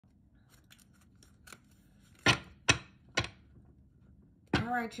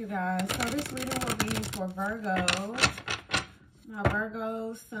right, you guys. So this reading will be for Virgo. My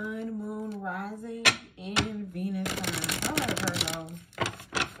Virgo, Sun, Moon, Rising, and Venus signs. All right, Virgo.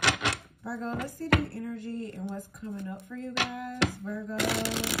 Virgo, let's see the energy and what's coming up for you guys. Virgo,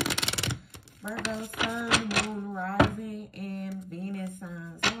 Sun, Moon, Rising, and Venus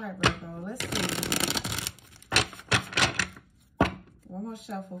signs. All right, Virgo, let's see. One more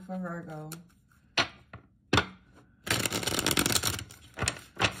shuffle for Virgo.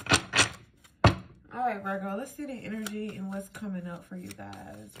 All right, Virgo, let's see the energy and what's coming up for you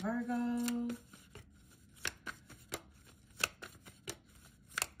guys. Virgo.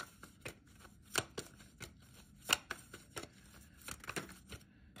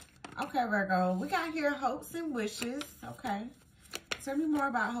 Okay, Virgo, we got here hopes and wishes. Okay. Tell me more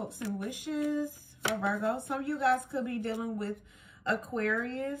about hopes and wishes for Virgo. Some of you guys could be dealing with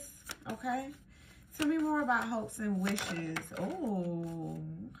Aquarius. Okay. Tell me more about hopes and wishes. Oh,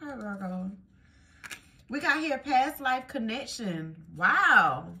 okay, Virgo. We got here past life connection.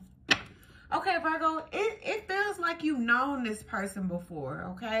 Wow. Okay, Virgo, it feels like you've known this person before,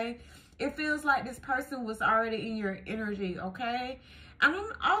 okay? It feels like this person was already in your energy, okay? And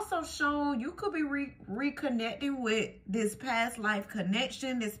I'm also showing you could be reconnecting with this past life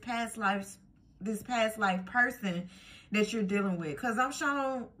connection, this past life person that you're dealing with. Because I'm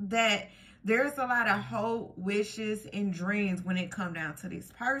showing that there's a lot of hope, wishes, and dreams when it comes down to this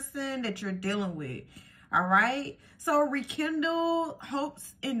person that you're dealing with. All right. So rekindle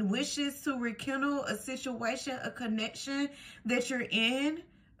hopes and wishes to rekindle a situation, a connection that you're in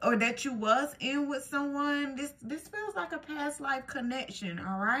or that you was in with someone. This feels like a past life connection.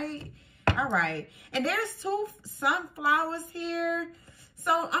 All right. All right. And there's 2 sunflowers here.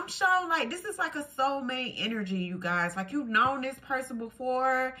 So I'm showing like this is like a soulmate energy, you guys. Like you've known this person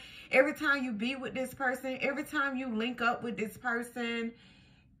before. Every time you be with this person, every time you link up with this person,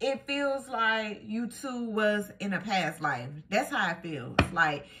 it feels like you two was in a past life. That's how it feels.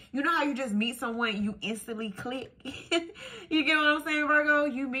 Like, you know how you just meet someone and you instantly click? You get what I'm saying, Virgo?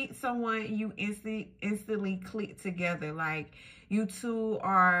 You meet someone, you instantly click together. Like, you two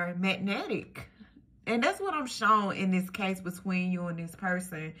are magnetic. And that's what I'm showing in this case between you and this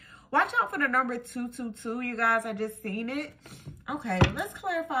person. Watch out for the number 222, you guys. I just seen it. Okay, let's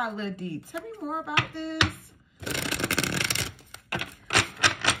clarify a little deep. Tell me more about this.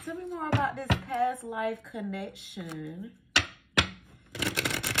 Tell me more about this past life connection.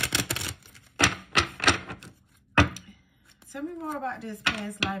 Tell me more about this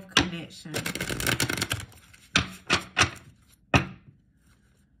past life connection.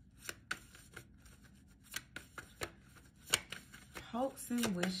 Hopes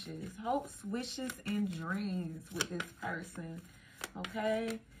and wishes. Hopes, wishes, and dreams with this person.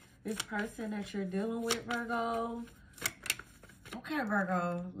 Okay? This person that you're dealing with, Virgo. Okay,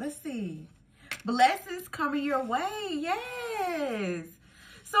 Virgo, let's see. Blessings coming your way. Yes.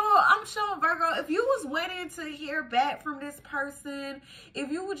 So I'm showing, Virgo, if you was waiting to hear back from this person,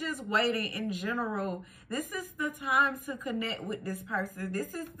 if you were just waiting in general, this is the time to connect with this person.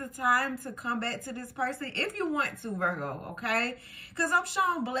 This is the time to come back to this person if you want to, Virgo, okay? Because I'm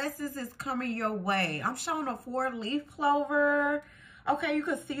showing blessings is coming your way. I'm showing a 4-leaf clover. Okay, you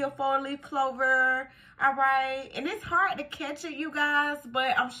can see a 4-leaf clover. All right. And it's hard to catch it, you guys,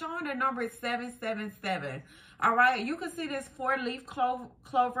 but I'm showing the number 777. All right. You can see this 4-leaf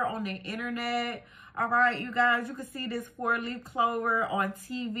clover on the internet. All right, you guys. You can see this 4-leaf clover on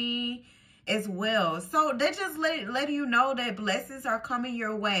TV as well. So they're just letting you know that blessings are coming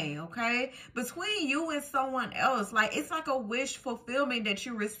your way, okay? Between you and someone else. Like, it's like a wish fulfillment that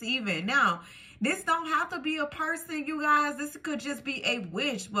you're receiving. Now, this don't have to be a person, you guys. This could just be a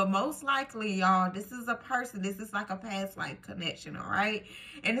wish. But most likely, y'all, this is a person. This is like a past life connection, all right?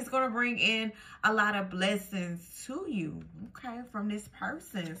 And it's going to bring in a lot of blessings to you, okay, from this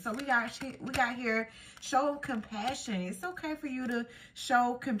person. So we got here, show compassion. It's okay for you to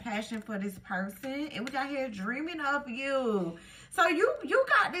show compassion for this person. And we got here, dreaming of you. So you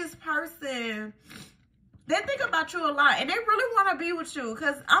got this person. They think about you a lot and they really want to be with you,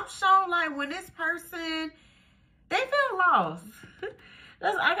 because I'm sure like when this person, they feel lost.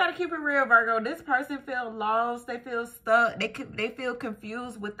 I got to keep it real, Virgo. This person feels lost. They feel stuck. They feel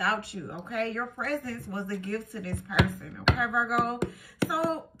confused without you, okay? Your presence was a gift to this person, okay, Virgo?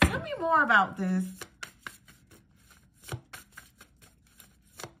 So tell me more about this.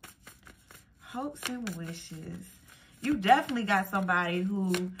 Hopes and wishes. You definitely got somebody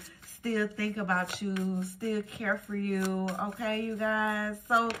who still think about you, still care for you, okay, you guys?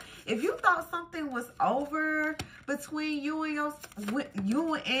 So if you thought something was over between you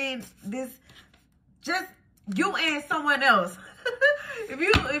and this, just You and someone else.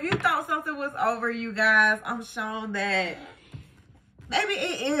 if you thought something was over, you guys, I'm showing that maybe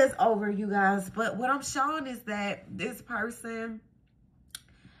it is over, you guys. But what I'm showing is that this person,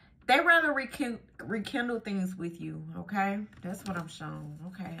 they rather rekindle things with you, okay? That's what I'm showing,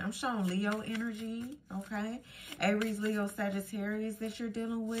 okay? I'm showing Leo energy, okay? Aries, Leo, Sagittarius that you're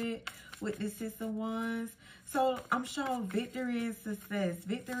dealing with this Six of Wands. So I'm showing victory and success.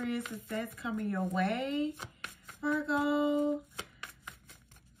 Victory and success coming your way, Virgo.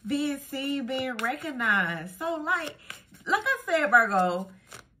 Being seen, being recognized. So like I said, Virgo,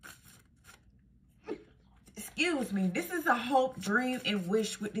 excuse me, this is a hope, dream, and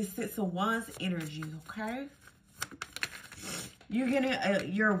wish with this Six of Wands energy, okay? You're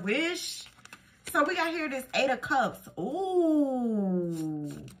getting your wish. So we got here this Eight of Cups. Ooh.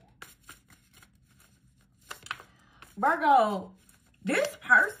 Virgo, this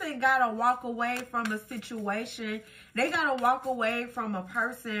person got to walk away from a situation. They got to walk away from a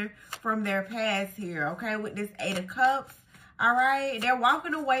person from their past here, okay? With this Eight of Cups, all right? They're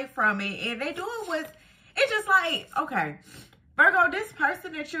walking away from it, and they doing what's, it's just like, okay, Virgo, this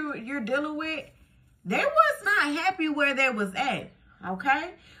person that you're dealing with, they was not happy where they was at,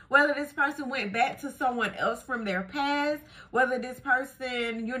 okay? Whether this person went back to someone else from their past, whether this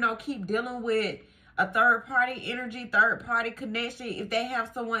person, you know, keep dealing with a third-party energy, third-party connection. If they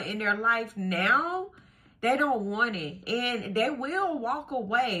have someone in their life now, they don't want it. And they will walk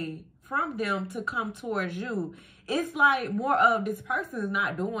away from them to come towards you. It's like more of this person is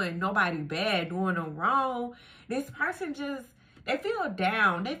not doing nobody bad, doing them wrong. This person just, they feel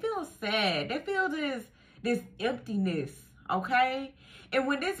down. They feel sad. They feel this emptiness, okay? And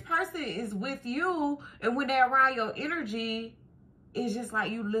when this person is with you and when they're around your energy, it's just like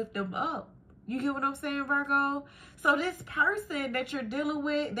you lift them up. You get what I'm saying, Virgo? So this person that you're dealing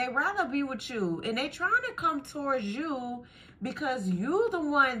with, they rather be with you. And they trying to come towards you because you the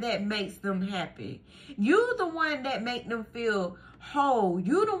one that makes them happy. You the one that make them feel whole.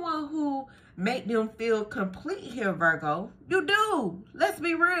 You the one who make them feel complete here, Virgo. You do. Let's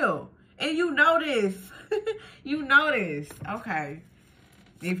be real. And you know this. You know this. Okay.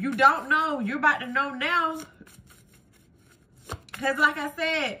 If you don't know, you're about to know now. Because like I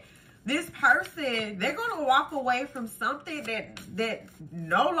said, this person, they're going to walk away from something that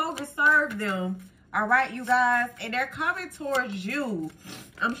no longer serves them. All right, you guys. And they're coming towards you.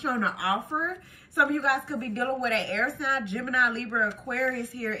 I'm showing an offer. Some of you guys could be dealing with an air sign, Gemini, Libra,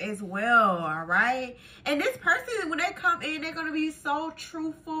 Aquarius here as well. All right. And this person, when they come in, they're going to be so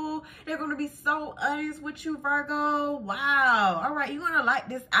truthful. They're going to be so honest with you, Virgo. Wow. All right. You're going to like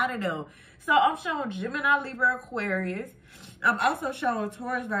this out of them. So I'm showing Gemini, Libra, Aquarius. I'm also showing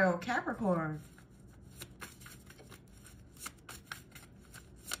Taurus, Virgo, Capricorn.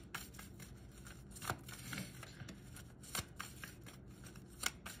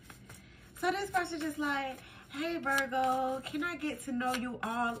 So this person just like, hey, Virgo, can I get to know you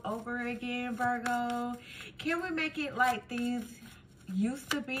all over again, Virgo? Can we make it like things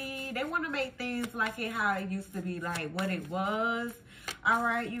used to be? They want to make things like it how it used to be, like what it was. All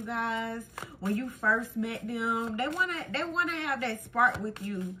right, you guys, when you first met them, they want to have that spark with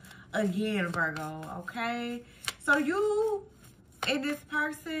you again, Virgo, okay? So you and this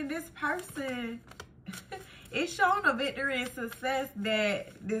person it's showing a victory and success that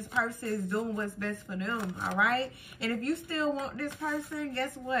this person is doing what's best for them, all right? And if you still want this person,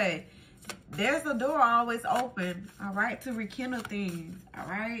 guess what? There's a door always open, all right, to rekindle things, all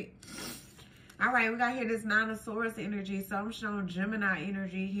right? All right, we got here this Nine of Swords energy. So I'm showing Gemini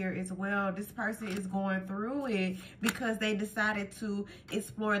energy here as well. This person is going through it because they decided to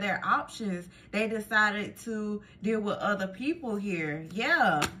explore their options. They decided to deal with other people here.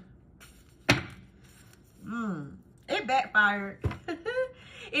 Yeah. It backfired.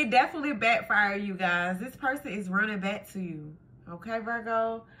 It definitely backfired, you guys. This person is running back to you. Okay,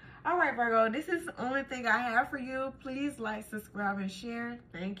 Virgo? All right, Virgo. This is the only thing I have for you. Please like, subscribe, and share.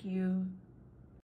 Thank you.